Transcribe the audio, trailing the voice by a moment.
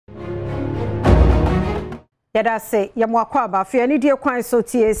Yada say yamwakwa ba fe ani die kwan so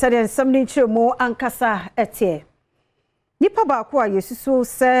tie se den nsam ni chiremu ankasa etie nipa ba ko ayesusu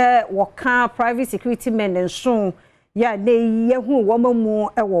se woka private security men nso ya ne yehu wo mamu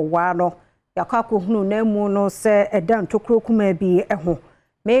ewo wa no yakwa ko hunu na mu no se edan tokro kuma bi eho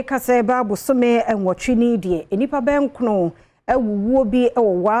me ka se ba bosome enwotwe ni die nipa benkono ewuwo bi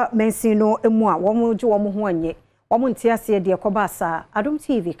ewo wa mensin no emu a wo mu je wo ho anye wo mu ntiase de koba sa Adom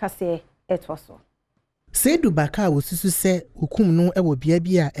TV kase etwoso Sedu baka wosusu se hukum no ewo bia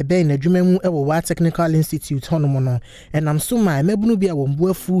bia ebe na adwuma mu ewo wa technical institute hono no enam so ma mabunu bia wo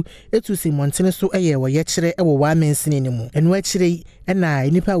mboafu etu se montene so eye wo ye kire ewo wa mensene ni mu eno akire na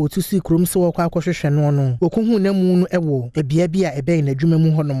enipa wotusu krom se wo kwa akohwehwe no no wokuhu na mu no ewo ebia bia ebe na adwuma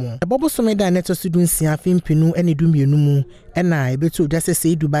mu hono mo ebobo so me da neto so dunsia fimpinu ene dumienu mu na ebetu dase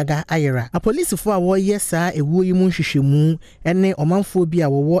Sedu baga ayera a police fo a wo yesa ewo yi mu hwehwemu ene omanfo bia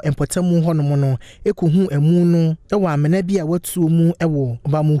wo empotamu hono mo no ekuhu emu no ewo amena bia watu mu ewo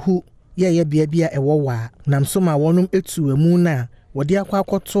bamuhu ye bia ewo wa namsoma wonum etu emu na wode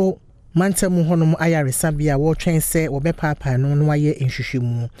akwakoto mantemu honom ayaresa bia wo twense wo bepapa no no waye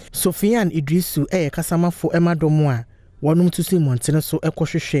nhwehwemu Sofian Idrisu kasamafo emadom a wonum tusi montene so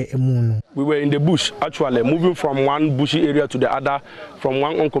ekohwehwe emu no. We were in the bush actually moving from one bushy area to the other, from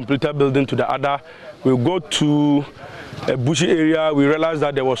one uncompleted building to the other. We go to a bushy area, we realized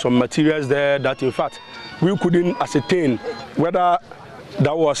that there was some materials there that in fact we couldn't ascertain whether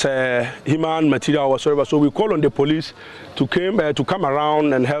that was human material or whatsoever. So we called on the police to come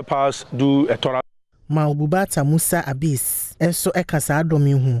around and help us do a thorough. Maububata Musa Abis enso ekasa Adom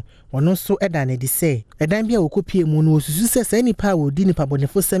hu wono so eda ne de se edan bia wokopie mu no osusu se se nipa wo di nipa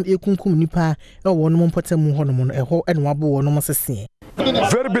bonefosem ekunkum nipa e wono mopotamu hono no eho ene wabo wono mosese.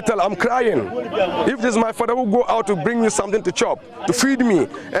 Very bitter, I'm crying. If this is my father who go out to bring me something to chop, to feed me,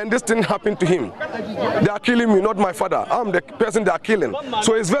 and this thing happened to him. They are killing me, not my father. I'm the person they are killing.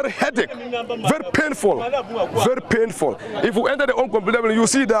 So it's very headache, very painful, very painful. If you enter the uncompleted building, you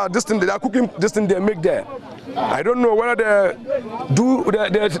see that this thing they are cooking, this thing they make there. I don't know whether they do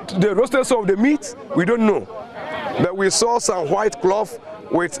the roasters of the meat, we don't know. But we saw some white cloth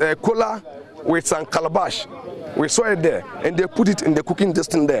with a collar, with some calabash. We saw it there, and they put it in the cooking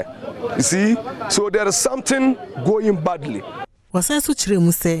distance there. You see? So there is something going badly. Wasasu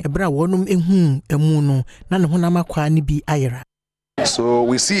chiremu se ebra wonum ehu emu no na ne honama kwa ni bi ayera. So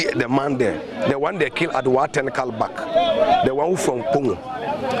we see the man there, the one they killed at the technical back, the one from Congo.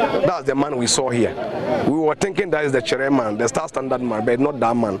 That's the man we saw here. We were thinking that is the chairman, the star standard man, but not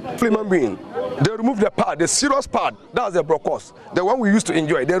that man. Human being, they remove the part, the serious part, that's the brocos, the one we used to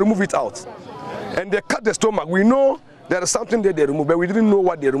enjoy, they remove it out. And they cut the stomach. We know there is something there they remove, but we didn't know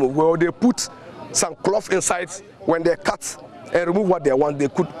what they remove. Well, they put some cloth inside. When they cut and remove what they want, they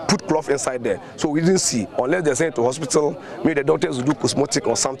could put cloth inside there. So we didn't see, unless they sent to hospital, maybe the doctors would do cosmetic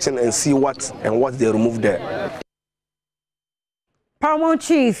or something and see what they removed there. Paramount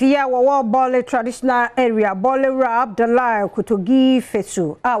Chief, wa Bole traditional area, Bole Rab, the lie, Kutogi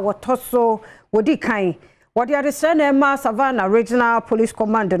Fesu, Watoso, Wodikai. What the other Emma Savannah Regional Police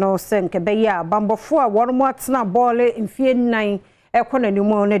Command no senke beya bambofo a wormwat na bole in fie 9 ekona ni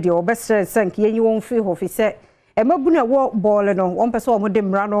mo ne de obese senke yen won free officer e mabuna wo bole no won pese wo de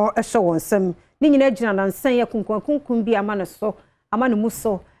mra no ehye won sem ni nyina gina na nsan ye kunkum bi ama ne so ama ne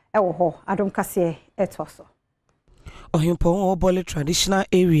muso e wo ho Adom Kasee etoso Ohimpo Bole traditional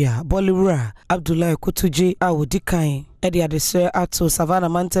area Bolura Abdullah Kutuje Awodikan Edi adese ato Savannah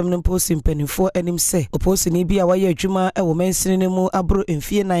mantem no posi mpanifo anim se oposi ni bia waye adwuma e wo mansini mu abro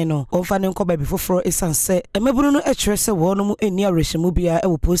mfie 9 no onfa ne nkoba bi foforo esanse emeburu no ekire se wo no mu eni arehemu bia e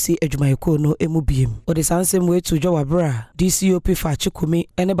wo posi adwumayeko no emu biem odi sanse mu etu dwabra DCOP Fachi Kumi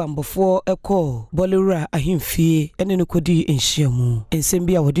ene bambofo eko Bolura ahimfie ene no kodi enhyiamu ensem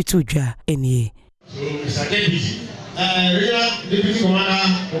bia wodi tu dwa enie Regional Deputy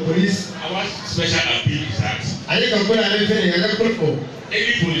Commander of Police, our special appeal is that I think I'm going to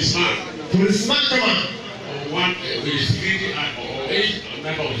any policeman come on, or one with the security or any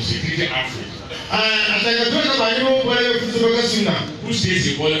member of the security outfit. I think I'm going to who stays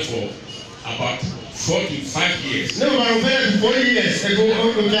in Bole for about 4 to 5 years. No, I'm going to 4 years ago.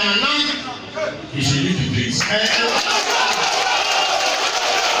 He should leave the place.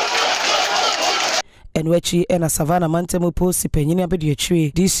 Enwechi ena Savannah mantemu posi penyini abedi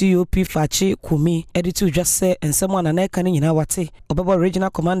achire DCOP Fachi Kumi editu dwase ensemo anana eka ne nyina wate obebo regional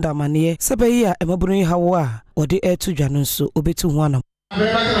commander amane sebeyi a emabunu yi hawo a ode etu dwa no nso obetu ho anam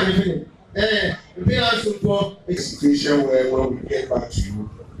execution where when we get back to you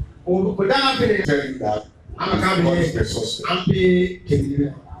tell you that I'm a cabinet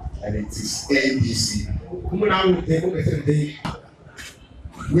and it is ABC We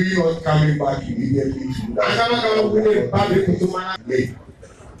not coming back immediately to that.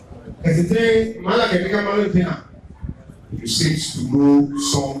 You seem to know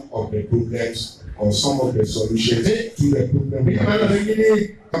some of the problems or some of the solutions to the problem. We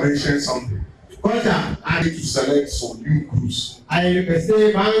mention something. I need to select some new groups. I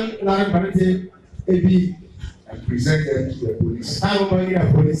say and present them to the police.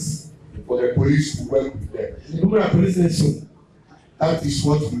 For the police to work with them. That is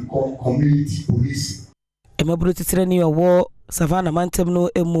what we call community policing. Savannah Mantem no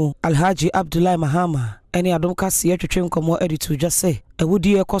emu Alhaji Abdullahi Mahama eni Adom Kasee twetwe nkomo editu dwase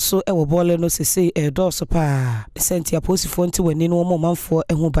ewudi ekoso ewo bole no sese edoso pa senti aposifo nti wani no mo manfo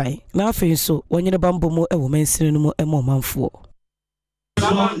ehu ban na afei nso wonyere bambo mu ewo mensini no mo emo manfo. We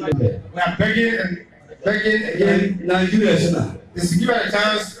are begging again Nigeria Sena. Just give us a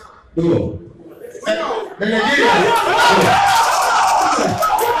chance to go.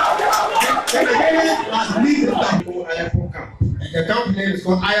 The camp name is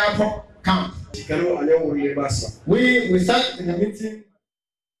called Ayapok Camp. We start in the meeting.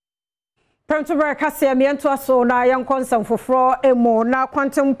 Premtobre Kasee miento aso na yankonsam foforo emo na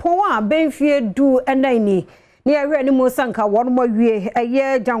kwantempon a benfie du enani ne awe ni mosanka wonmo wie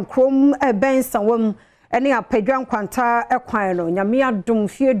eye jankrom ben sawam ene apadwan kwanta ekwan no nyame adom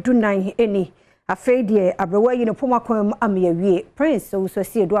fie du nan eni afeidie abrewa yi ne pomakwam amawie prince so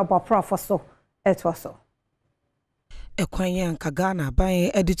sie du abapro afoso etwaso ekwan yan kagana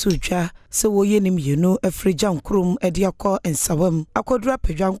ban editu twa se woye nim yenu afrijan krum edi akọ ensawam akodura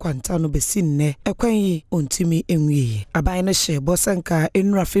pedwan kwanta no besinne ekwan yi ontimi enwie aban no hye bosanka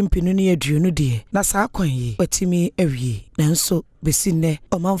enura fempinu ne aduonu de na sa akwan yi watimi awie nanso besinne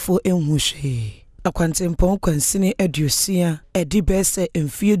omanfo enhu hwe akwantempon kwansini aduosia edi bese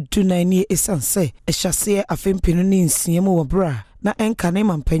emfie dunani esanse ehyase afempinu ne nsia mu wobra na enkane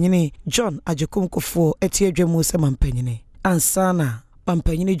mampanyini John Ajekumkofo eti adwamu se mampanyini ansana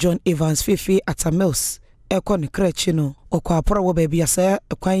mampanyini John Evans Fifi Atamels eko ne krechi no okwa apora wo baabi asa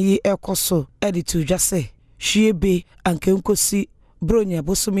ekwan yi ekoso editu dwase hwiebe ankenkosi bronya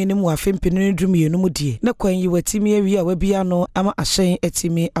bosumi ne mu afempinu ne dumienu mu die na kwan yi watimi awi a wabia no ama ahyen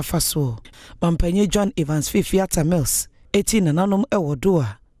etimi afaso mampanyini John Evans Fifi Atamels eti nananom ewodo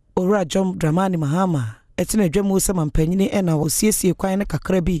a owura John Dramani Mahama etina dwamu se mampanyini ena osiesie kwan ne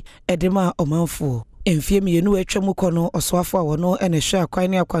kakra bi edema omanfo emfie mienu atwamu kono osoafo a wono ene hwe kwan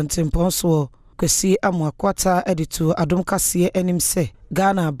ne akwantempon so kwesi amwakwata editu Adom Kasee enim se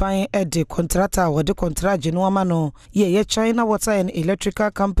Ghana ban edi contractor wode contract no ama no ye China Water and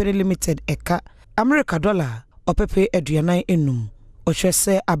Electrical Company Limited eka America dollar opepe aduanan enum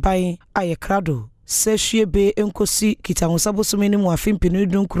ohwese aban ayekrado se hwiebe enkosi kitahosabosomeni mu afempinu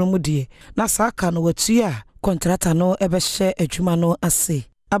dunkromu die na saaka no watua contractor no ebehye adwuma no ase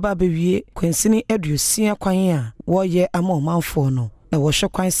aba bewie kwansini aduosia kwan a woye ama omanfo no na wohwe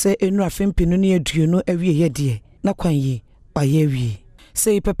kwan se enu afempinu ne aduonu awie ye die na kwan yi baye wie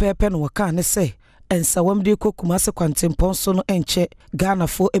se pepepe no waka ne se ensawam de kokuma se kwantempon so no enche Ghana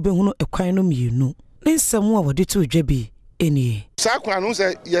fo ebehunu ekwan no mienu ne nsemu a wode to dwabi eni sakwa no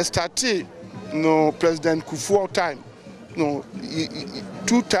se yesterday no President Kufuor time no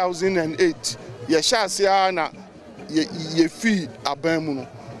 2008 yeshasia na ye feed abamu no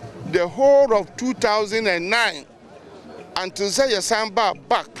the whole of 2009 until say Yesamba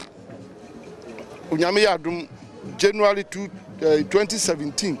back unyame yadum January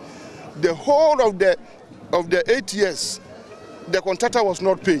 2017 the whole of the 8 years the contractor was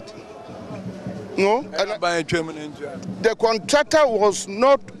not paid. No, the contractor was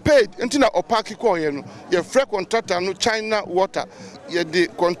not paid. Until opaki ko no, your free contractor no China Water. The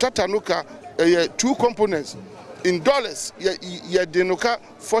contractor no ka 2 components in dollars. The no ka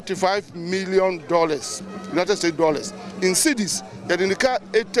 $45 million, United States dollars. In cedis, the no ka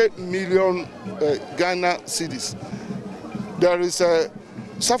 80 million Ghana cedis. There is a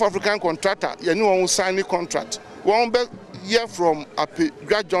South African contractor. You know one signing contract. One year from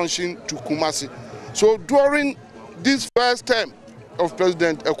Grad Junction to Kumasi. So during this first term of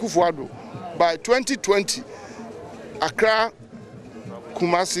President Akufo-Addo, by 2020, Accra,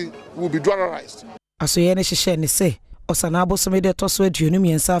 Kumasi will be dollarized. Asoyene hihye ne se osanabo somede toso aduonu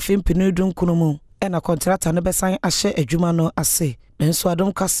miensa afempinu dunkunumu ena contractor no besan ahye adwuma no ase nenso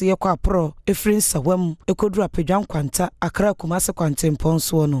Adom Kasee kwa pro efrin sawam ekodura pedwan kwanta Accra Kumasi kwantempon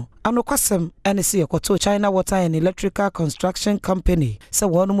so no anokwasem ene se yekoto China Water and Electrical Construction Company se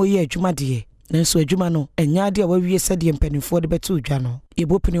wono mo ye adwuma de nanso adwuma no enya ade a wawie sɛde mpanimfoɔ de bɛto dwa no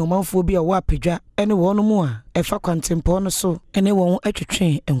yɛbɔpini ɔmanfoɔ bi a wɔapagwa ɛne wɔn mu a ɛfa kwantempɔ no so ɛne wɔn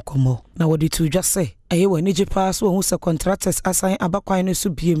atwetwe nkɔmmɔ na wɔde to dwa sɛ ɛyɛ wɔn anigye paa so wɔn sɛ contractors asan abakwan no so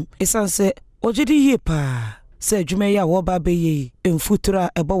biem ɛsan sɛ wɔgye di yie paa sɛ adwuma yi a wɔba bɛyɛ mfuturo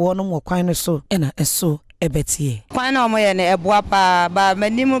a ɛbɔ wɔn wɔ kwan no so ɛna ɛso ebetie kwan na omoye ne eboa pa ba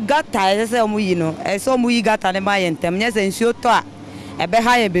manim gata ese omuyi no ese omuyi gata ne ma yentem nye se nsuo to a ebe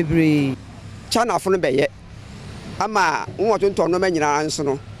ha ye bebre chana fo no beye ama won tonton no manyina nso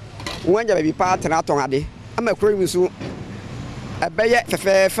no wanya be bi pa tena ton ade ama kuro mi so ebe ye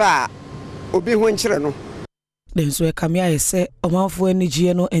fefefe a obi ho nkyere no denso e kamia yese omanfo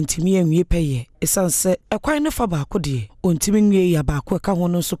anigye no entimi enwie peye esanse ekwan ne fa baako de ontimi nwie ya baako ka ho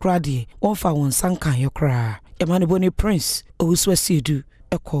no so kra de wonfa won sankan ye kra emane boni prince owusu asiedu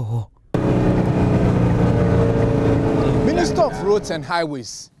ekọ ho. Minister of Roads and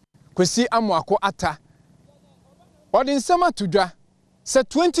Highways Kwesi Amoako Ata odi nsema tudwa se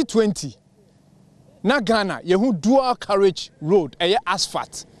 2020 na Ghana yehu dual carriage road eye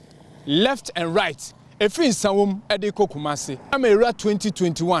asphalt left and right efin sanwom ede kokumase amera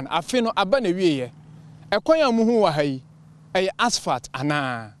 2021 afi no aba na wieye ekwan amuhu wa hayi eye asphalt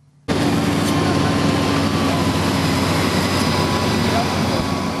ana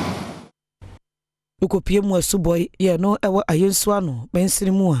ukopie mu asuboy ye no ewo ayensu ano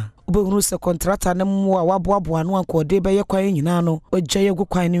bensiri mu a obehunu se contractor ne mu a waboaboa no ankode beye kwan nyina no ogye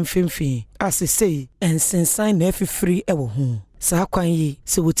kwan ne mfimfin asesei ensensan na afifiri ewo ho saa kwan yi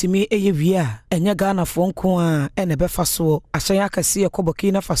se wotimi eye wie a enya Ghana fo nko a ene befa so ahyan akase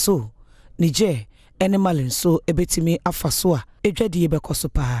ekobokina faso nije ene malenso ebetimi afaso a edwade bekoso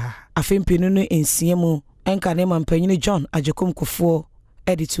pa afempinu no ensie mu enka ne mampanyini John Ajekom Kofo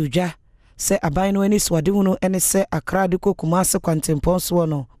editudwa se aban no ani swade hu no ene se Accra de Kumase kwantempon so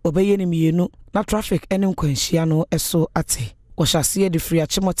no obeye ne mienu na traffic ene nkwanhia no eso ate wohyase de free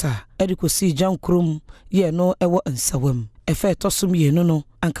achimota edikosi jankrum ye no ewo nsawam efe tosum yenu no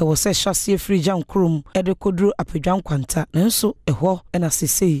anka wo se hyase free jankrum edekoduru apedwan kwanta nanso eho ena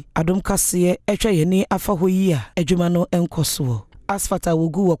sesei Adom Kasee etwa yeni afa ho yi a adwuma no enkoso asfata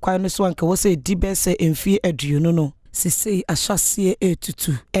wogu wo kwan no so anka wo se dibese emfie aduonu no sisei ahyase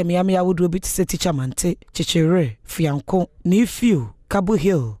etutu emiame awodo bi tse teacher mante chechere fianko nifio Cabo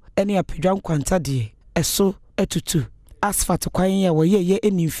Hill ene apedwan kwanta de eso etutu asfalt kwan ya wo ye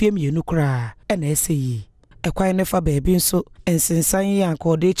enimfie mienu kra ena eseyi ekwan ne fa baabi nso ensensan ya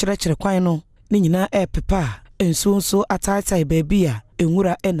ankode kyerɛkyerɛ kwan no ne nyina epepa enso ataatai baabi a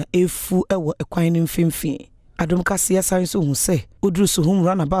enwura ena efu ewo ekwan ne mfimfin Adom Kasee sanso hu se oduru so hum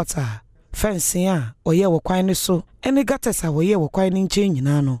runabout a fence a oye wo kwan ne so ene gates a oye wo kwan ne nche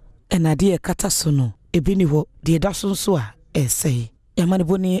nyina no ena de ekata so no ebi ni ho de da so nso a esei yamane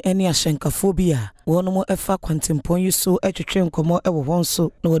boni ene ahyenkafobia wono efa kwantempon yi so etwetwe nkomo ewo won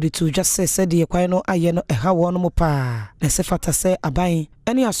so na wode tu dwa se de kwan no aye no eha wono mo pa na se fata se aban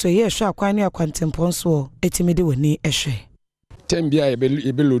ene asoye ehwa kwan ne kwantempon so etimide woni ehwe tembia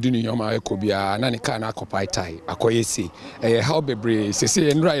ebe lodi ni yoma ekobia na ne ka na akopai tai akoyesi how bebre sese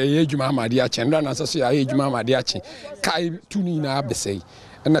enra ye adwuma amade ache enra na saso ye adwuma amade ache kai tuni na abesei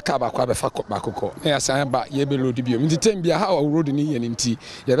na ka ba kwa be fa bakoko na yasan ba ye be lodi bio nti tembia how road ni ye nti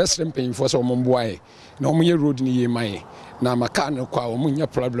ye be srem penfo so momboa ye na omo road ni ye man na maka no kwa omo nya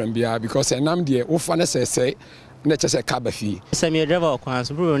problem bia because enam de wo fa na sese na chese ka ba fi semi driver kwan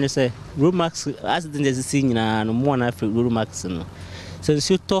so bro ni say road max accident is see nyina no mo na road max no so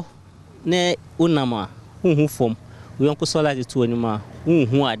nsi to na unama hu fom we onko solar de to anima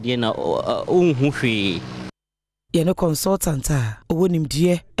hu ade na hu hwe ye no consultant a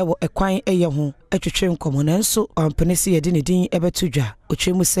owonimdie ewo ekwan eye ho atwetwe nkomo nanso ampenesi ye de ne din ebetudwa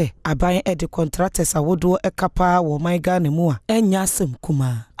otwemu se aban ede contractors awodo ekapa wo man Ghana mu a enya asem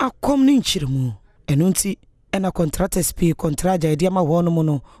kuma akom ne nkyiremu eno nti ena contractors pe contract ide ma wono mu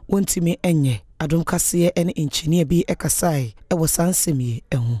no wontimi enye Adom Kasee ene engineer bi ekasai ewo sansemi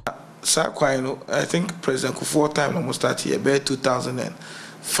ehu sa kwan no I think President Kofo time no start here be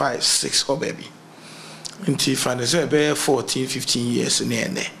 2005-6 or baby until finally be 14-15 years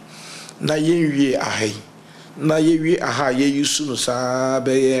ne na yenwie ahai na yewie aha ye yusu no sa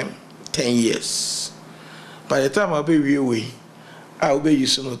be 10 years by the time I be we I be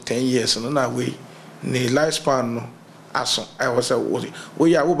yusu no 10 years no na we ne lifespan no aso I was a wo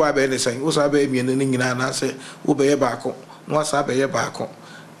ya wo ba be ne san wo sa be mienu ni nyina na se wo be ye baako no sa be ye baako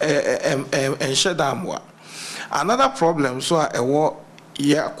enshedamwa another problem so ewo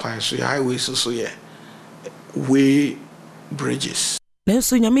ye kwan so highways so ye way bridges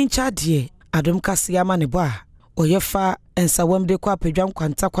nenso nyame ncha de Adom Kasee amane bo a oyefa ensawam de kwa pedwam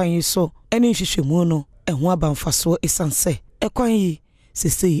kwanta kwan yi so ene nhwehwemu no eho abamfaso esanse ekwan yi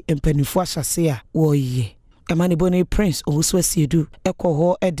sesei empanifo ahyase a wo yiye Kamani Boni Prince Owusu Asiedu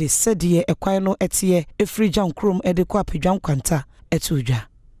ekoho ede sedie ekwan no etie efri jankrom ede kwa pedwam kwanta etudwa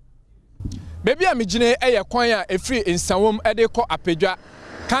Baby amigine eye kwan a efri ensawom ede kɔ apedwa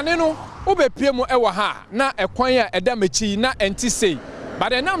kane no wobepie mu ewa ha na ekwan a eda mechi na entisei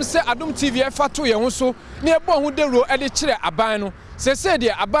bade nam se Adom TV efato ye ho so na ebo ho dero ede kire aban no sese de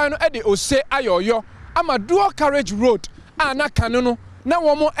aban no ede ose ayoyo ama dual carriage road ana kane no na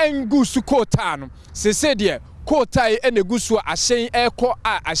womo engu su kota no sese de kota e enegu su ahyen ekɔ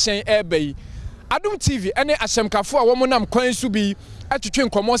a ahyen ebai Adom TV ene ahyemkafo a womo nam kwan su bi atwetwe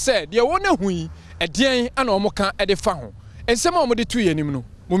nkomo se de wo na hui edien ana womo ka ede fa ho ensem a womo de tu yenim no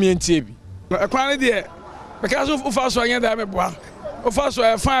momientie bi ekwan de because ufa so anya da meboa ufa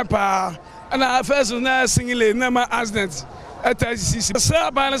so fine pa ana first na single na ma accident atacc se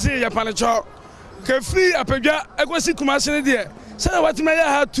abana se ya palecho ka free apedwa ekwesi kumase de se watime ya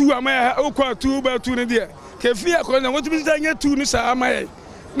ha tu ama okwa tu ba tu ne de ka free akwa na wotumi nya tu ni sa ama ye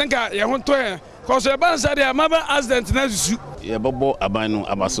nka ye ho to ye cause e ban sa de amaba accident na susu ye bobo aban no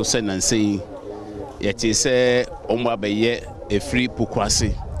abaso se nansen ye ti se omo abaye e free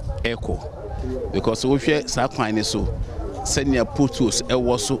pukwase eko because we hwe sa kwan ni so senior potos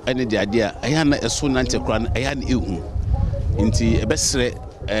ewo so ene de ade a aya na eso nante kra na aya na ehu nti ebesre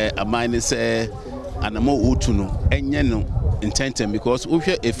aman ni se anamo utu no enye no intentem because we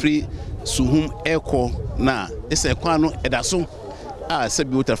hwe e free suhum eko na ese kwan no edaso a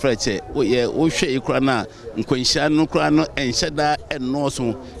sebi uta freche we hwe ikra na nkwansha no kra no enhyeda enno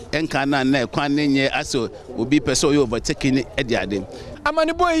so enka na kwan nenye aso obi person yo overtaking e de ade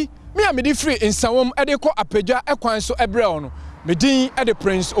amani boy me a medi free ensawom ede kɔ apedwa ekwan so ebre ono medin ede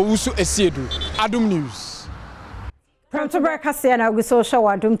Prince Owusu Asiedu Adom News Premtobre Kasee na guso show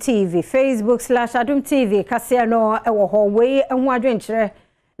Adom TV Facebook/Adom TV Kasee no ewo ho we enhu adwenkyere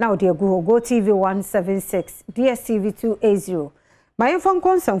na ode agu Go TV 176 DSTV 280 my phone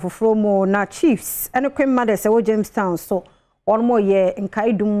concern foforo mo na chiefs ene kwemma se wo Jamestown so on mo ye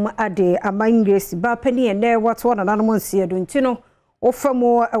nkaidum ade amangresi ba pani ene wato na nanom nsiedu ntino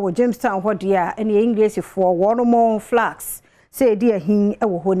ofamo ewo Jamestown hodia ene English for one more flags say dia hin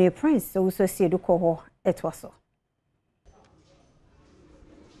ewo ho ne Prince Owusu Asiedu ko ho etwaso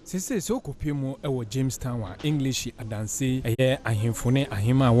sese so kopemu ewo Jamestown wa English adanse eye ahemfone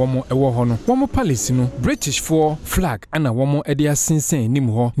ahema womo ewo ho no womo palace no British for flag ana womo ede asensen nim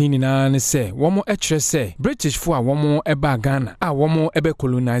ho ni nyina ne se womo ekire se British for womo eba Ghana a womo ebe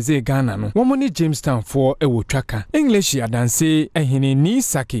colonize Ghana no womo ni Jamestown for ewo twaka English adanse ehene ni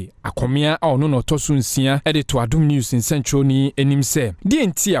sake akomia a ono no toso nsia ede to Adom News in Central ni enim se die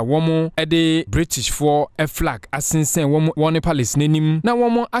nti a womo ede British for a flag asensen womo wone palace nenim na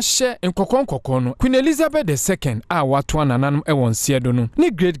womo ahye nkokon no Queen Elizabeth II a wato ananam ewon siedo no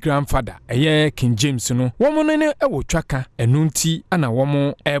ni great grandfather eye King James no womo ne ewo twaka enunti ana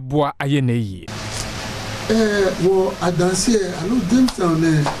womo eboa aye na yi wo adanse alo Jamestown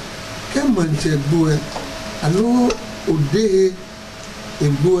ne kemanche boe alo ode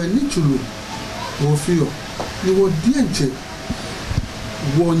egbo ni chulu wo fio ni wo dienche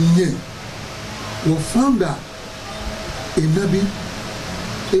wo nye wo founder enabi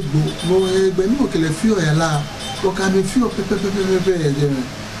egbo mo egbe ni okele fio ya la o ka mi fio pepe je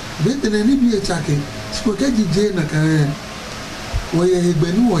be tene ni bi echake siko ke jije na kan wo ye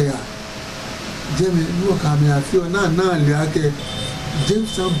egbe ni wo ya je me ni o ka mi afio na le ake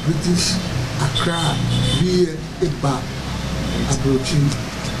Jamestown British Accra bi eba abrochi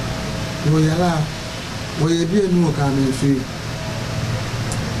wo ya la wo ye bi ni o ka mi fio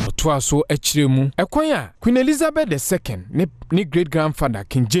so echiremu ekwan a Queen Elizabeth II ni great grandfather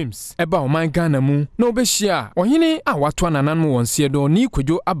King James eba oman Ghana mu na obehia ohene a wato ananan won siedo ni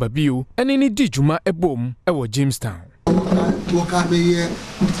kwadwo ababio ene ni dijuma ebom ewo Jamestown wo ka be ye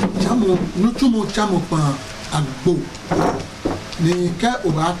chamo nutumu chamo pa agbo ni ka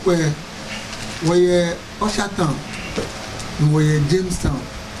oba kwe wo ye Oshatan ni wo ye Jamestown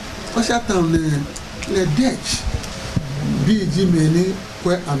Oshatan le Dutch bi ji meni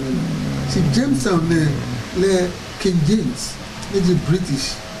kwe amen si Jamestown le King James ni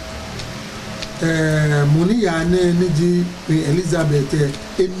British moni ya ni Queen Elizabeth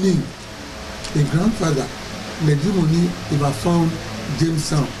eni the grandfather le di moni if I found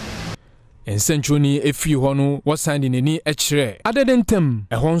Jamestown ensentro ni efi ho no wasan de nani ekire adedentem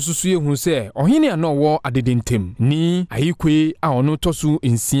ehon susu ehun se ohene anowo adedentem ni ayikwe a ono tosu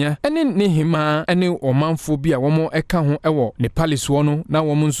nsia ene ne hima ene omanfo bi a womo eka ho ewo ne palace wo no na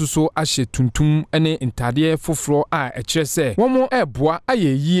womo nsuso ahye tuntum ene ntade foforo a ekire se womo eboa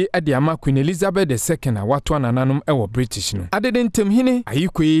ayeyie ade ama Queen Elizabeth II a wato anananom ewo British no adedentem hine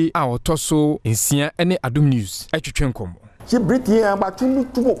ayikwe a otoso nsia ene Adom News etwetwenkom si Britain abatunu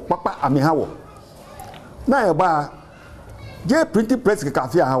tumo papa amihawo na eba je printing press ke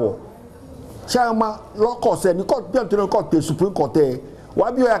kafia hawo chama loko se ni court bien teno court te Supreme Court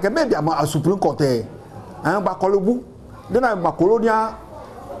wa bi o ya ke be ama Supreme Court an ba kolobu dena ma colonial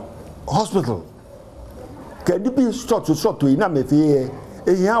hospital ke dipi short to ina me fi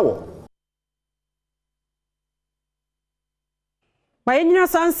ehiawo Mayina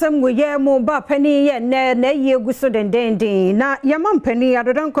sansem woye mo ba pani ye na ye guso dendenden na yama mpani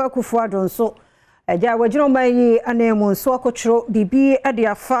adodanko akufo adonso eja wagino mayi anemu nso akotro bibi ade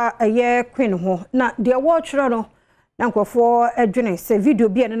afa eye Queen ho na de watchro no na nkofo adwene se video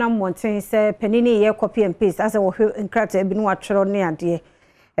bi ene na monten se pani ni ye copy and paste ase wo nkrata bi no watchro ne ade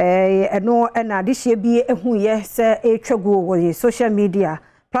eno na adehye bi ehu ye se etwagu wo social media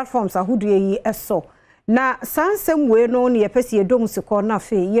platforms ahodo yi eso na sansem we no ne yepese Adom siko na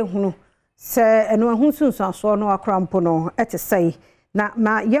fe ye hunu se eno ahunsunsu aso no akrampo no etesai na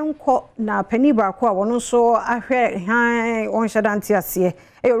ma yenko na pani ba ko a wono so ahwe han on shadanti ase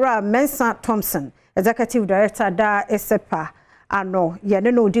Ewura Mensa Thompson executive director da ESEPA ano ye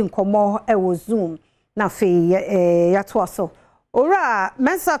ne no di nkomo ewo Zoom na fe yato aso Ewura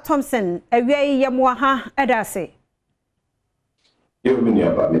Mensa Thompson ewie ye mo ha edase Yemini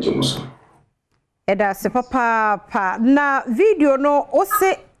aba mejemuso Eda se papa na video no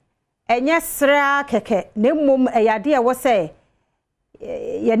ose enye sra keke na mmom eyade wo se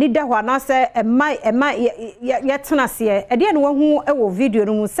ye ni da hwa na se ema yetena se ede na wahu ewo video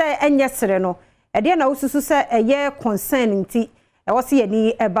no mu se enye sre no ede na ususu se eye concern nti e wo se ye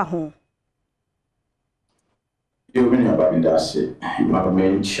ni eba ho Yemini aba ndase ma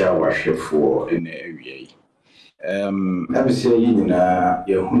mencha wahwefo ene awie abise yi nyina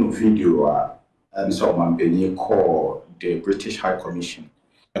ye hunu video a and so Mampeni called the British High Commission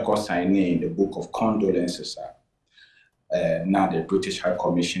because signing the book of condolences. Now the British High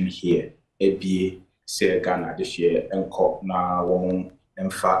Commission here, ABA, say Ghana this year, and call now one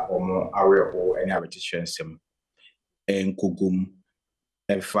and fat or area or any arbitration sim. And Kugum,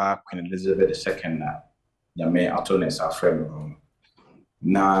 and fat Queen Elizabeth II, Yame Atones are friend.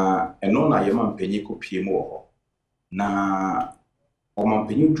 Na and no, na Mampeni could pay more. Na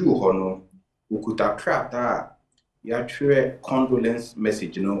Mampeni drew hono. Ukuta krata ya twe condolence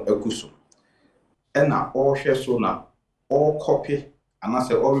message no ekuso ena all share so na all copy and I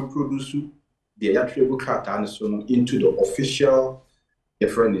say all reproduce the ya twe krata and so no into the official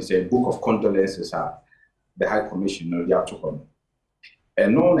friend is a book of condolences the High Commission no ya to come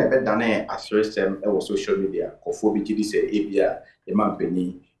and no na be dane asresem e social media kofo bi gidi say ebia e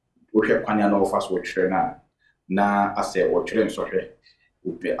mampani wo hwe kwanya na ofas wo twe na ase wo twe nso hwe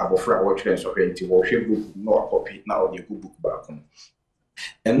abofra watching so plenty wo hwe book no copy na o de book back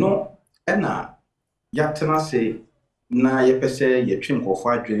eno ena yatena se na yepese yetwe nkofo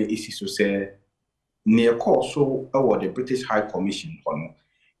adwene isi so se ne so the British High Commission hono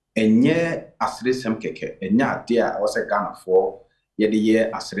enye asresem keke enya ade a wo se Ghana for yede ye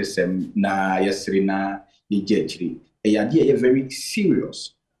asresem na yesri na ye chiri eyade ye very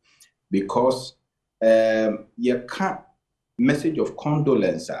serious because you can't message of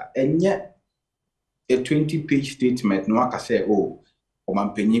condolence and yet a 20-page statement no aka say oh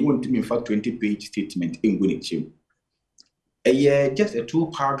omampenyi won't mean for 20-page statement in Gwinichim just a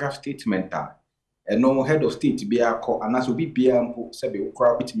 2-paragraph statement and no head of state be a call and as will be mpo say be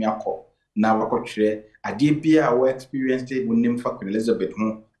crowd with me a call now wakotire ade bia we experienced when name for Queen Elizabeth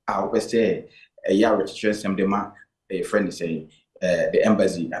ho a we say a year registration some dem a friend say the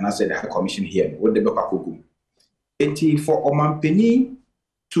embassy and I said the High Commission here what the bakakugu for Omampeni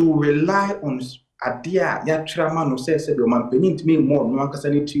to rely on Adia Yatrama no says the Omampeni to me more no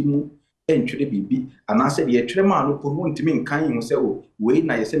Cassani Timu and Bibi and I said the Trema no put to me kind you say oh wait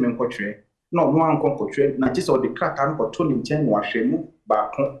na yesemen portrait no one portrait not just all the crack and for 2010 washemu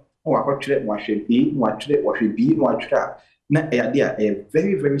back home or portrait washe be watch be watch that na idea a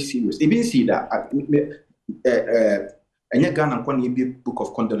very serious even see that and you Ghana book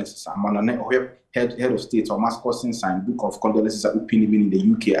of condolences man head of state or mascot sign book of condolences are open even in the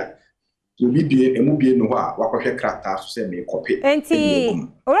UK. So we be a movie no wa kwahwe krata so say me copy. Enti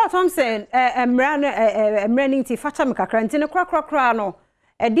Ora Thompson emra no emra nti facha me kakra nti ne krakra no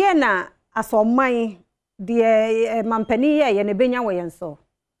e de na asomman de mampani ye ne benya wo yenso.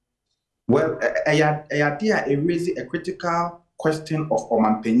 Well, I raise a critical question of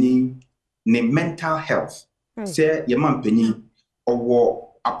mampani ne mental health. Say ye mampani owo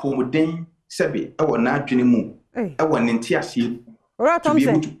apomuden sebe e wo na adwene mu e wo ne ntiase to be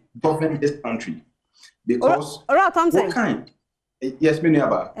able to govern this country. Because what kind? Yes, me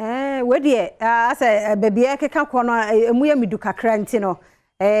aba. We dey asa baby e keka ko no emu ya midu kakra nti no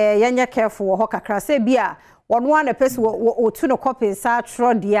yanya careful wo kakra say bia wono an person wo tu no copy sa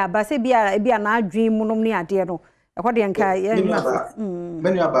tro dia ba say bia na adwen mu no ne ade no e ko de nka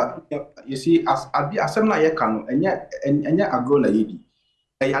me aba you see as asem na ye ka no enya agro na yedi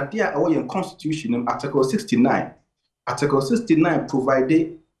e ade a wo yen constitution article 69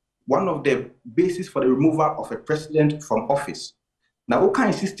 provided one of the basis for the removal of a president from office. Now, what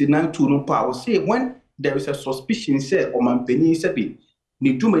kind 69 to no power say when there is a suspicion, say, or mampeni sebi,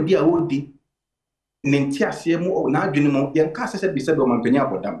 ni do media odi, nentia siemu or na junimo, yan cast said be said or mampeni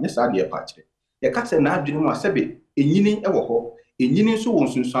abodam, yes, I dear patch. Ya cast a na junimo sebi, a yini ewo, a yini so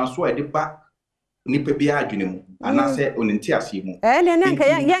won't so I did back nipebia junimo, and I said on nentia siemu. And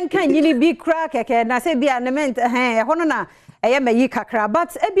yan can yini be crack, and I say be an element, honor. I am a yikakra,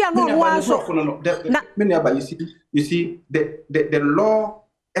 but ebia no one. You see, the law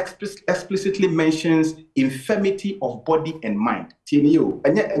explicitly mentions infirmity of body and mind.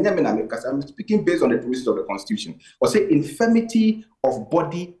 I'm speaking based on the provisions of the Constitution. Or say infirmity of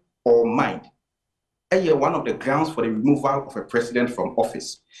body or mind. One of the grounds for the removal of a president from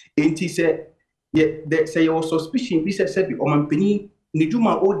office. And he said, they say your suspicion. He said,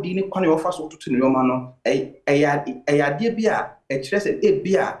 Nijuma odi ni kwani ofa so tutu ni yoma no ade bia e kire se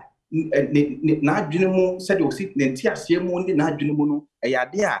bia na adwene mu se de osi ne ntiase mu ni na adwene mu no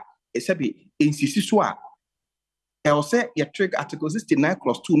ade a e se be insisi so a e say ye trigger article 69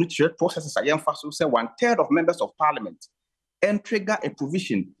 clause 2 no kire processes a yemfa so say 1/3 of members of parliament and trigger a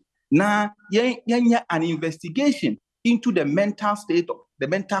provision na yenya an investigation into the mental state of the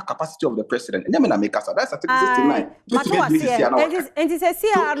mental capacity of the president. And that's article 69. And it says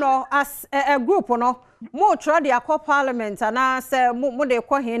here no as a group no more try the parliament and I say more de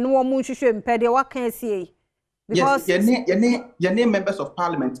kwa he no mu hwehwe mpede wa kan sie because your name members of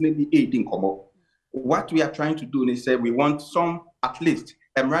parliament may be aiding komo. What we are trying to do is say we want some at least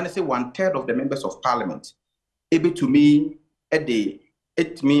I'm say 1/3 of the members of parliament able to me at the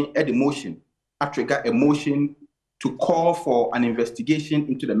motion I trigger a motion to call for an investigation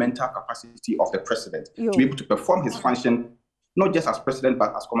into the mental capacity of the president to be able to perform his function, not just as president,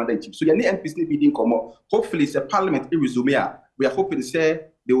 but as commander-in-chief. So, the NPC bidding come up. Hopefully, it's a parliament resume. We are hoping to say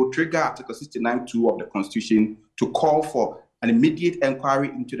they will trigger Article 69(2) of the Constitution to call for an immediate inquiry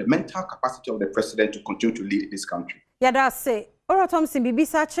into the mental capacity of the president to continue to lead this country. Yeah, that's it. Ora Thompson,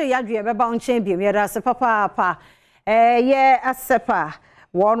 BBC che yadwe beba on champion. Yeah, that's papa. Yeah, asepa.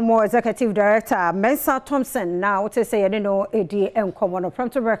 One more executive director, Mensa Thompson. Now, what to say, you know, AD common of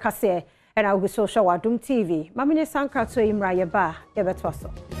Premtobre Kasee and I'll be social Adom TV. Mamine Sanka to Imra Yeba,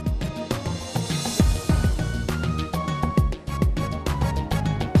 Ebetwaso.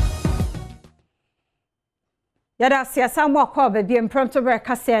 Yada siasa mo akobe bi Premtobre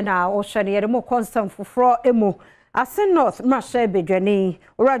Kasee na o hwene yede mo constant foforo emu Asen North Masha Bedwani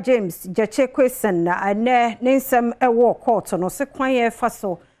Ora James Jache question na ane nsem ewo court no se kwan ye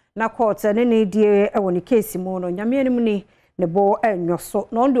faso na court ne die ewo ni case mu no nyame anim ni ne bo enyoso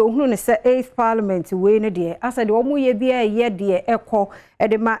no ndo ohunu ne se 8th parliament we ne die asa de omu ye bia ye die ekọ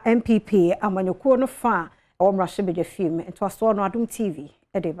ede ma MPP amanyekuo no fa ewo Masha Bedwafim ento aso no Adom TV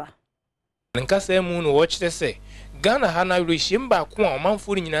edeba nkasa mu no watch se Ghana ha na rehim ba ko a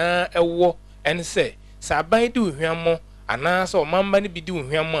manfo nyina ewo en se saban di uhwammo anasa o mamba ne bi di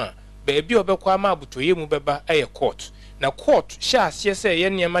uhwammo a baabi obekwa ma abutoye mu beba eye court na court sha asie se ye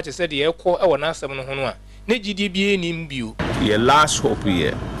niam che se de ekọ e wona asem no ho no a ne gidi bi enim bio your last hope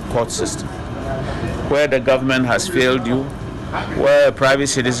here court system where the government has failed you where a private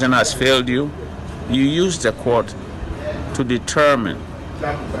citizen has failed you you use the court to determine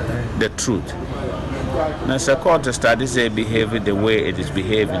the truth. Now, the court studies they behave the way it is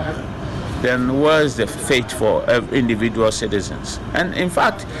behaving. Then, where's the fate for individual citizens? And in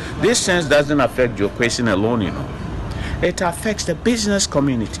fact, this sense doesn't affect your question alone, you know. It affects the business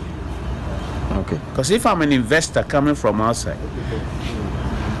community. Okay. Because if I'm an investor coming from outside,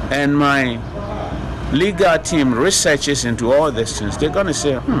 and my legal team researches into all these things, they're going to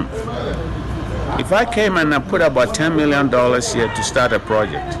say, if I came and I put about $10 million here to start a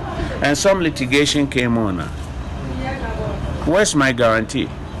project, and some litigation came on, where's my guarantee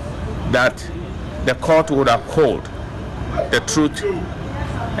that the court would uphold the truth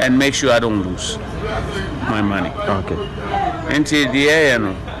and make sure I don't lose my money. Okay. Until the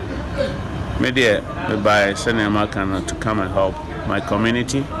end, Midday by sending American to come and help my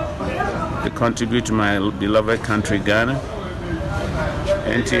community, to contribute to my beloved country, Ghana.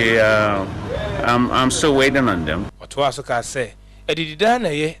 Until I'm still waiting on them. Otwaso Kasee, edidida na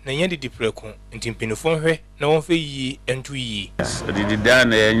ye na nya didi preku, nti mpinifo hwe na won fe yi entu yi. Yes, edidida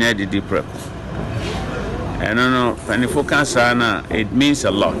na ye nya didi preku. And no, mpinifo kansa na, it means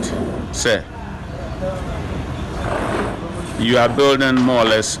a lot. Say, you are building more or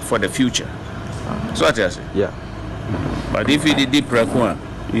less for the future. So what I say? Yeah. But if you did preku,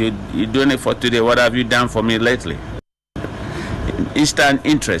 you're doing it for today. What have you done for me lately? Instant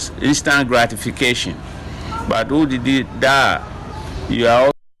interest, instant gratification. But who did that? You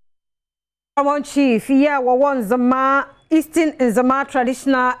are all chief, yeah, one Zama Eastern Zama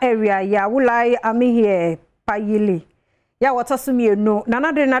traditional area, yeah, Wulai Ami here, Payili. Yeah, what assume no,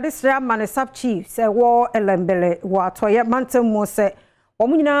 nana de Nadisra man sub chief, say war elembele, what toya mountain mo say,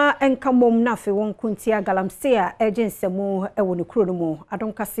 Omina enkamom na fe won kuntia galamsea agency mo e woni kuro mo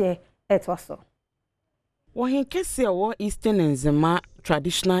Adom Kasee etwaso. Wahin kese wo Eastern Nzema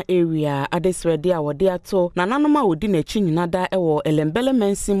traditional area adesrede a wode ato nananoma wodi na chi nyinada ewo elembele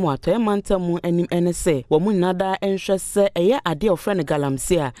mensi mu ato emantamu anim enese wo mu nyinada enhwese eye ade ofrene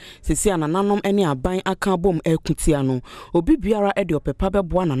galamsea sisi anananom ene aban aka bom akutia no obi biara ede opepa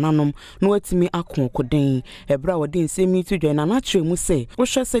beboa nananom no watimi akonkoden ebra wode nsemi tudwe na nachre mu se wo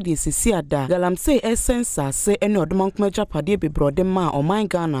hwese de sisi ada galamsea essence se ene odomankoma japade bebrode ma oman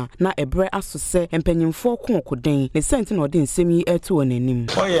Ghana na ebre asose empanyimfo konkoden ne senti na ode nsemi eto nim.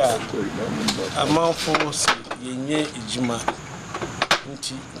 Oh yeah, a mouthful say ye ijima.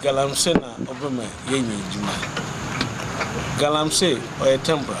 Nti galamsey na obema ye ijima. Galamsey or a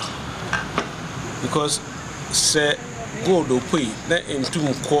tempera. Because say gold opui na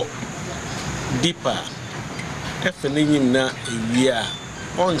entum ko deeper. Efe nim na ewia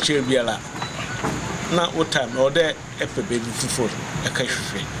on chebiala. Na otam or there efe baby fufu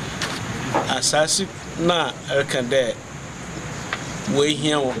ekahwe. Asasi na erkande we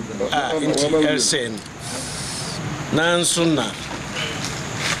here into Elsen Nansuna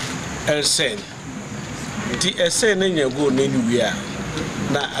Elsen the Elsen in your go anywhere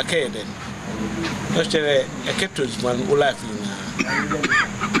na Akaden. No chere a ketos man ulafina.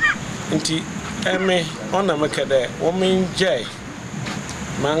 Inti Eme on a Macade, woman Jay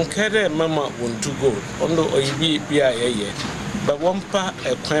Mancade Mama want to go, ondo oibi ye, but one pa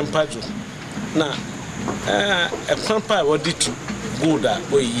a crampajo. Na a crampa what did you? Good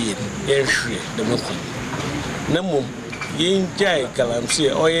boy ye enhwe the moko namo yen jai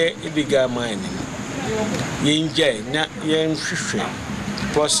galamsey oye illegal mining yen jai na yen hwehwe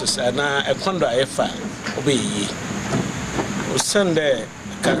process ana ekondo ayefa obeye o sende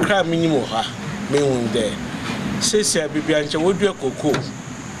kakra minimo ha menwunde sesia bibia nche wodua koko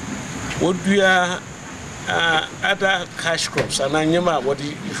wodua other cash crops ana nyema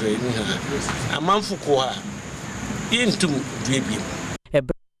wodi hwe ni ha amanfo ko ha intum duebi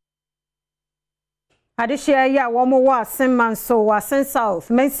Adishia ya womo wa Semmanso wa South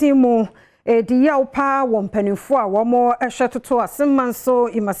mensimu di ya upa wompanifo a womo ehwetoto Semmanso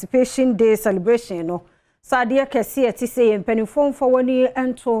Emancipation Day celebration no Sadia Kasee etise yempanifo mfawani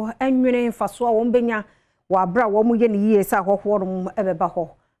ento enwene mfaso a wombenya wa bra womo ye ne yie sa hohworum ebeba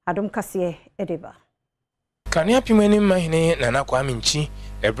ho Adom Kasee edeba Kania pimeni mahine na Kwame Nchi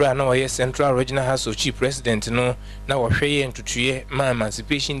ebra na waye Central Regional House of Chief President no na wohweye ntutuye ma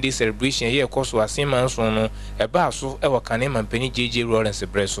Emancipation Day celebration ye koso Asemmanso no eba so e wakane mampani JJ Lawrence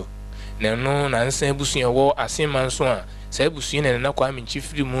Breso na no na nsan ebusuye wo Asemmanso a sa ebusuye na Kwame Nchi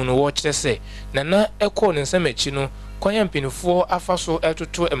firi mu no wo kyerese na ekọ ne nsamachi no kwanya mpinifo afaso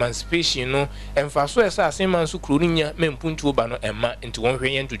etoto Emancipation no emfaso esa Asemmanso kuro nya mempuntu oba no emma nti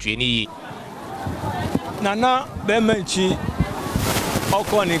wonhweye ntutuye ni yi Nana Bemenchi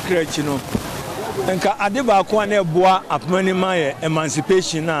Okoni Krechi no nka ade ba ko na eboa apmani maye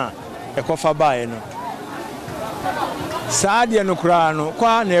Emancipation na ekofa bae no saade no kra no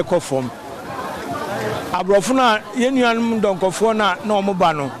kwa na ekofom abrofo na yenuanum donkofo na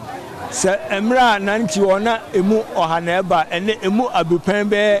omoba no se emra na nti wona emu oha na eba ene emu abupan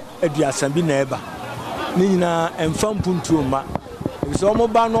be aduasa bi na eba ni nyina emfa mpuntu ma so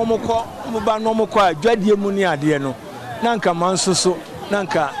omoba no omokọ adwadie mu ni ade no nanka mansoso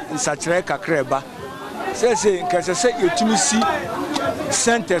nanka nsachire kakreba sese nkasese yetumisi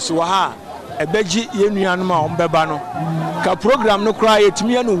centers wa ha ebeji yenuanum a ombeba no ka program no kra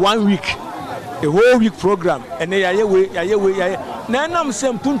yetumi ya no 1 week a whole week program ene yaye na nam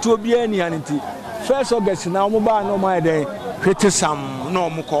se mpuntu obi ani anti 1st August na omoba no ma den hwete sam na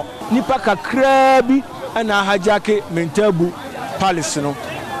omukọ nipa kakra bi ana hajake Mentabu Palace no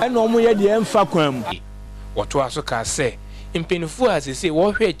ana omoye de emfa kwan mu woto aso ka se mpenifu asese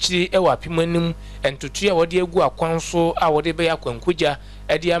wo hwe akiri e wa pimanim entoto a wode agu akwan so a wode be yakwankuja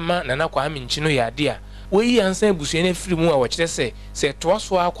ade ama nana kwa aminchi no yade a woyi ansan abusua na firi mu a wo kire se to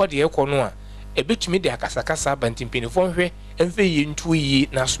aso akode ekọ no a ebetumi de akasakasa bantimpenifu hwe emfe yi ntu yi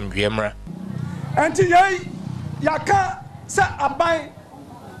na asomdwe mra anti yai yaka sa aban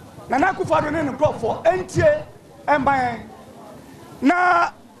nana kufado ne nkrofo entie emban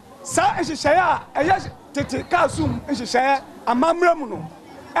na sa ehyehyɛ a ɛyɛ tete kasum ehyehyɛ amamra mu no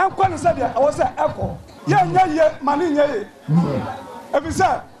enkɔ ne sɛ de ɛwɔ sɛ ɛkɔ yɛ nya ye mane nya ye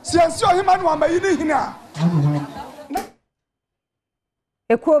ebisa siansi ohima no amayi ne hina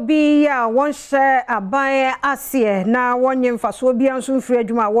Ekobi ya wonhye aban ase na wonye mfaso bia nso mfiri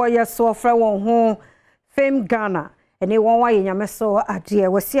adwuma woyɛ so fra won ho Fame Ghana ene won wa yenyameso ade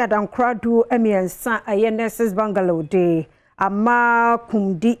wasi adankradu emiensa aye nurses bungalow de ama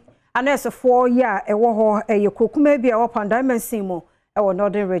kumdi anesefo ya ewo ho eye kokuma bia wo pandamensin mo ewo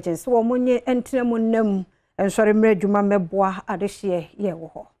northern region so wo munye entenemu nam ensore mra adwuma meboa adehye ye wo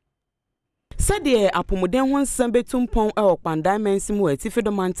ho Sade apomuden ho nsam betumpon e okpandan mansim wo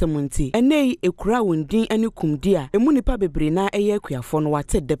atifido mantamunti enei ekura wondin ane kumdi a emu nipa bebre na eye akuafo no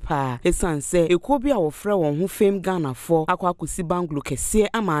wate de pa esanse ekobi a wofre won ho Fame Ghana fo akwakosi Premtobre Kasee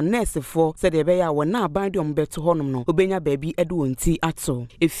ama nurse fo sade be ya wona aban de ombeto honom no obenya baabi ede wonti ato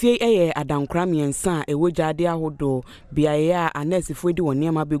efie eye adankra miensa ewojade ahodo biaye a nurse fo edi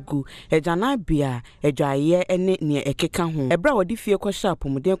woniema begu ejana bia edwaye ene ne ekeka ho ebra wodi fie kwa sha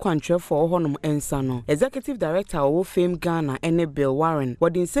apomuden kwantwefo honom ensano Executive Director of Fame Ghana ene Bill Warren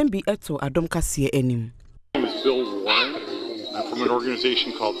wadin sembi eto Adom Kasee enim. My name is Bill Warren. I'm from an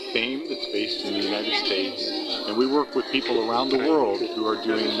organization called Fame that's based in the United States, and we work with people around the world who are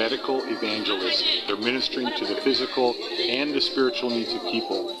doing medical evangelism. They're ministering to the physical and the spiritual needs of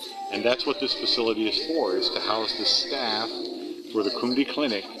people, and that's what this facility is for, is to house the staff for the Kumdi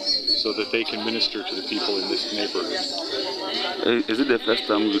Clinic so that they can minister to the people in this neighborhood. Is it the first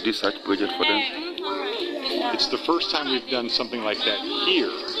time you do such project for them? It's the first time we've done something like that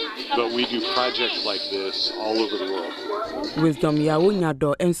here, but we do projects like this all over the world. Wisdom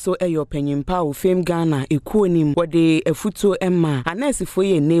Yawunyado enso eyo penyimpa o Fame Ghana ekuonim wode efuto emma anesifo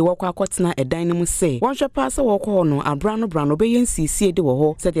ye ne wakwa akotena edan ne mu se wonhwe paase wokọ no abrano be yensisie de wo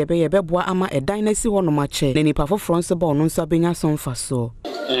ho se de be ye beboa ama edan na si ho no mache na nipa foforo nso ba ono nso abenya sonfa so.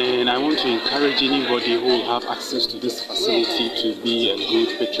 And I want to encourage anybody who will have access to this facility to be a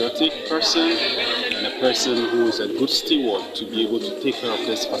good patriotic person and a person who is a good steward to be able to take care of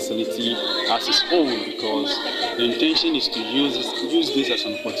this facility as his own, because the intention is to use this as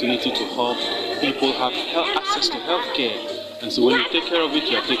an opportunity to help people have access to health care. And so when you take care of it,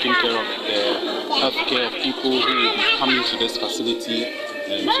 you are taking care of the health care of people who will be coming to this facility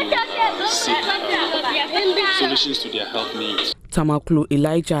and to seek solutions to their health needs. Tamaklu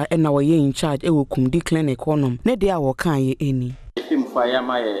Elijah ena waye in charge ewo Kumdi Clinic honom ne de a wo kan ye eni. Film fire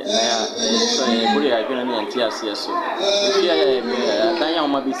my na so buri agena ne anti ase so. Fia dan ya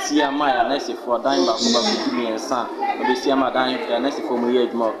ma be sia my na se for dan ba ko ba ku mi ensa. Be sia ma dan na se for mu ye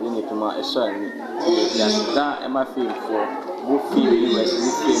adwuma clinic ma e so ani. Ya dan e ma film for go film US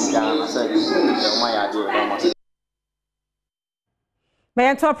film Ghana say my idea ma.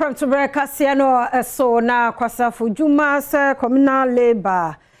 Mayento Premtobre Kasee no so na kwasafu juma se communal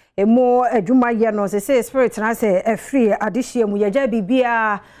labor emo adwuma ye no se spirit na se free adehye mu yaja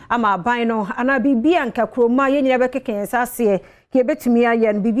bibia ama ban no ana bibia nka kroma ye nyina bekeken sase ke betumi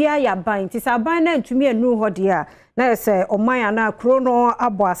aye no bibia ya ban ti sa ban na ntumi anu hode a na se oman ana kro no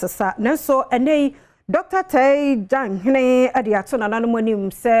abo asesa nanso enei Dr. Tai Janhene ade ato na nanu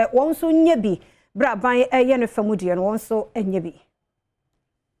anim se wonso nya bi bra ban eye no famudie no wonso enya bi.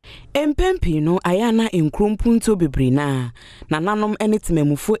 Empempi no ayana enkrompunto bebrina na nanom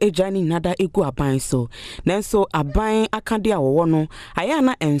enetemamufo ejani nada egu aban so nanso aban akade awowo no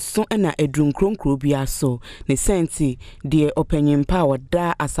ayana enso na edrunkronkro bia so ne senti de opanyimpa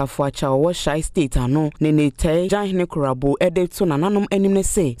woda asafo acha wo Shai State ano ne netai Janhene korabo edeto na nanom enim ne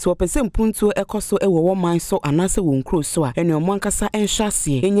se so opese mpunto ekoso ewowo man so anase wonkro so a ene omankasa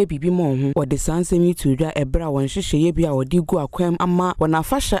enhwase enye bibi mo ho wode sansemi tudwa ebra won hyehyeye bia wode gu akwam ama wona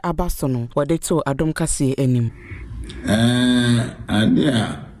fasha abasono wade to Adom Kasee enim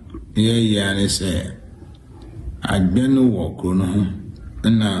adia ye yani se agbenu wo krono ho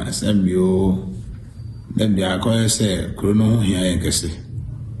na sabio da bia ko se krono ho hia ye kese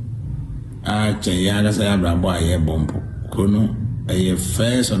a che ya ga sa abra bo aye bompo krono eye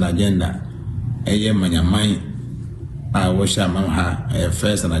first on agenda eye manyaman wash a mamma,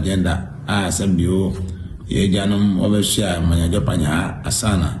 first an agenda, Sabio, Yajanum, overshare, Manajapanya,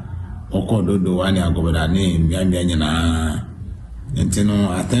 Asana, Oko do one I go with a name, Yamiana. And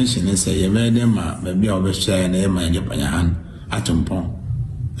no attention is a yevema, maybe overshare and Manajapanya, Atumpon.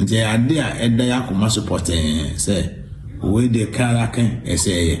 And the idea at the Yakuma supporting, say, with the Karakan,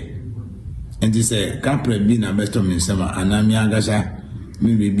 essay. And this a couple being a best of me, summer, and I'm Yangasha,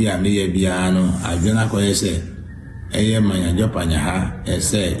 maybe be a mere piano, I do not say. Eye manya jopanya ha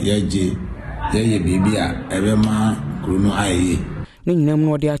ese yeji ye bibia ebema kruno aye ne nyinam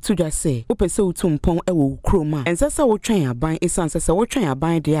no de atudwa se wopese wotumpon ewo kroma ensesa wo twen aban esanse se wo twen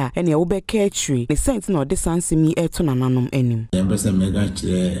aban de a ene wo be ka atri ne sent na ode sansemi eto nananom anim yembese mega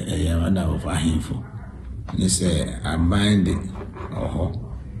kire eye wada of ahimfo ne se aban de oho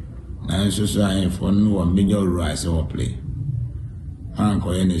na nso so ahimfo no wo major role as wo play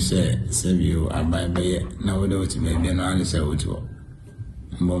Uncle any say you aban be na wo de oti be no ani say wotu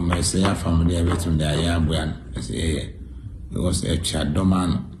mo me say ya family e betum da ya abuan say because a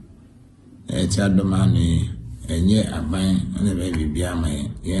chadomano enye aban na be bibia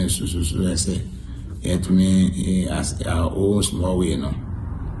man yen susu say yet me as our small way no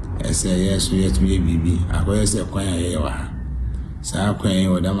say yes yet me bibi akoye say kwan ye wa sa kwan ye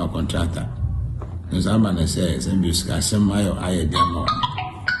oda ma contractor Nzamba na say bius ka semayo aye demo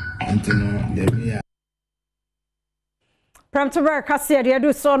antino de bia Premtobre Kasee de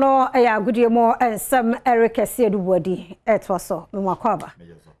do so no ya agudie mo ensem Kasee du wodi etwa so me makwaba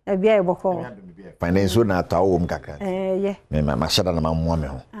e bia e boko finance na tawo mu kaka ye me ma shada na mammo me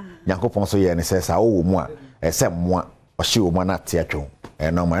ho Yakopon so ye ne say sa wo mu a ese mo o hye wo mo na te atwo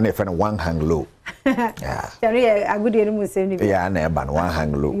no ma na e fe no one hang low yeah tari agudie no mu sem ni yeah na e ba no one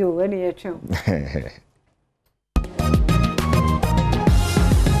hang low yo ene ye twa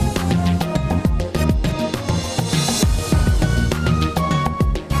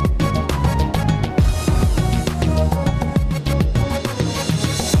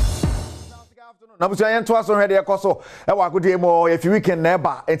na busu yan to aso hwede ekoso e wa agudie mo if weekend na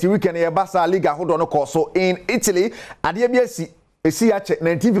eba enti weekend e ba sa liga hodo no koso in Italy ade bia esi ya che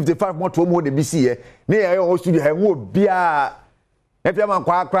 1955 moto mo de bisi ye ne ye o studio he wo bia e bia man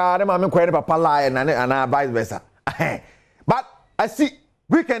kwa kra ne ma me kwa ne papa la na ana vice versa but I see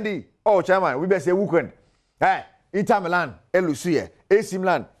weekend oh chairman we be say weekend Inter Milan elusuye AC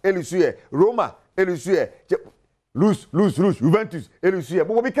Milan elusuye Roma elusuye lose Juventus elusuye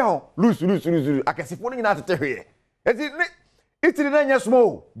bo bi ka ho lose akasifo no nyina tete hwe Italy na nya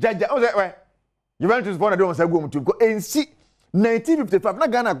small jaja o say Juventus born do say go mutu ko ensi 1955 na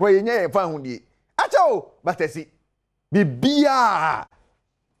Ghana kwa yenya ye fa hundie acha o batasi bibia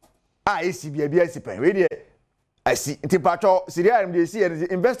AC bia sipen we dey I see ntipacho Syria dem dey see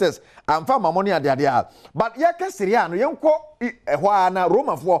investors am fa money ade but ya ka Syria no yenko ehwa na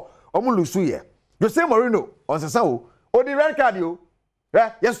Roma fo omu lusuye Jose Mourinho on sesa o di red card yo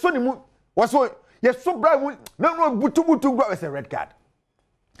yes so ni mu waso yes so bra mu no butu gba we say red card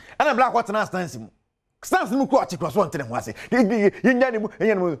ana black what na stance mu ko achi cross one tene ho ase yenya ni mu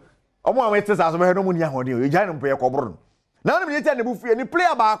omo am etesa aso be no mu ni ahode o gya ni mpo ye kobro na na me tete ne bu fie ni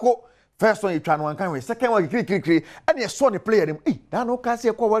player baako first one itwa no an kan we second one kiri and yes so ni player dem da no ka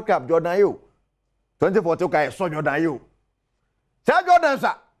se ko World Cup Jordan yo 2014 ka yes so Jordan yo sa Jordan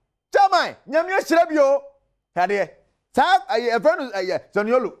sa Chamai, nyamye shirabio. Kade. Sa e friend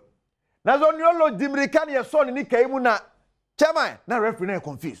Zoniolo. Na Zoniolo dimrikan ye so ni kaimu na Chamai, na referee na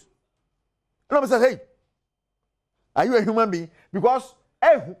confused. No say hey. Are you a human being? Because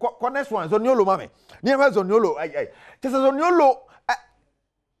next one Zoniolo mame. Ni ma Zoniolo just Zoniolo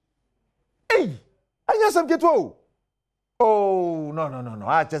anya sam keto. Oh, no.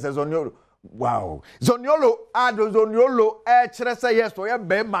 I just Zoniolo. Wow. Zoniolo Zoniolo chere say yes to ye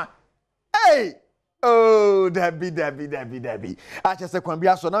bema. Hey! Oh, Debbie. I just say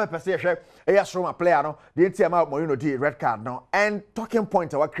kwambia so na me pese hwe e strong player no. The NTM out Mourinho di red card no and talking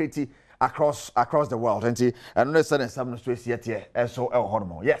point our creative across the world. And I know say some no stress yet here. So el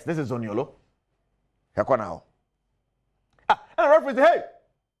hormone. Yes, this is Zoniolo. Here now. And referee say, hey.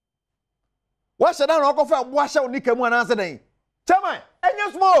 What should I not go for wash out Nikamu and answer then? Chairman, and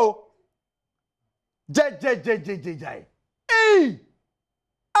you small. Jai. Hey!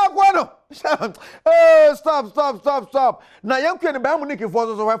 Aguano! Oh, stop. Now, young Kenny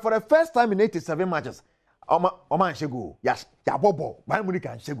Bayern for the first time in 87 matches. Oman Shego. Yes, Bobo. Bayern Munich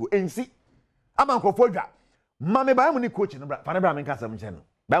and Shego. NC. Aman Kofoja. Mame Bayern Munich coach. Fanabra Minkasa Channel.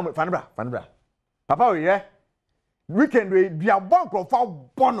 Fanabra. Papa, yeah? Weekend way, be a bank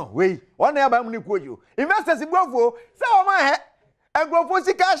for Bono way. One year Bayern Munich coach you. Investors in Grofo. Say, oh my head. And Grofo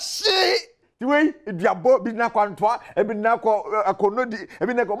Sika shit. Tiwe eduabo bi na kwantoa ebi na akonodi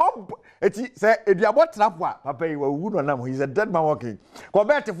ebi na ko eti se eduabo trap a papa yi wawu no nam he is a dead man walking ko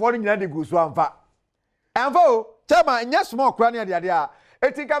bet for nyina de gusu amfa o chama nya small kra ne de a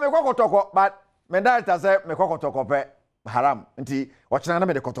eti ka me kokotoko but me director say me kokotoko pe haram nti o chena na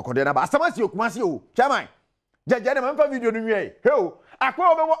me de kotoko de na ba asamasi okumasi o chama jeje de man fa video no wie he o akwa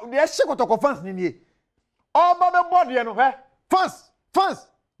o be de hye kotoko fans ni nie o ba be board ye no he fans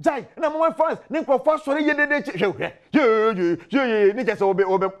Jai, na mo fans, ni ko fa sori ye dede ye ni jese obe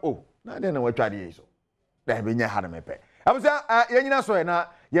oh. Na de na watwa de so. Da be nya ha na mepe. Abusa ye nyina so na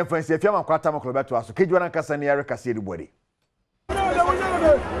ye fansi afia makwata makro beto aso. Kejwa na kasa ne yare kase ri body.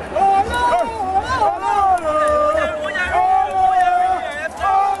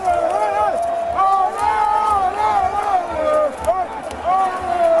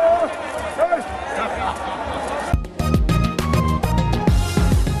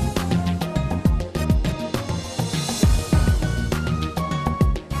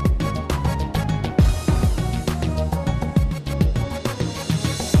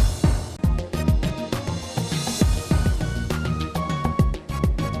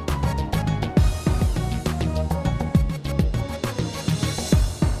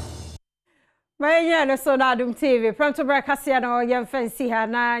 Maya no so na Adom TV Premtobre Kasee no ye fancy ha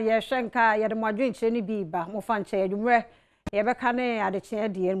na ye hwenka ye de modwenche ni bi ba mo fa nche adumre ye beka ne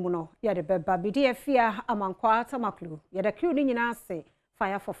adeche de mu no ye de beba bi de afia amankwa tamaklu ye de crew ni nyina ase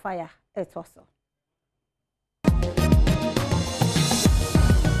fire for fire etoso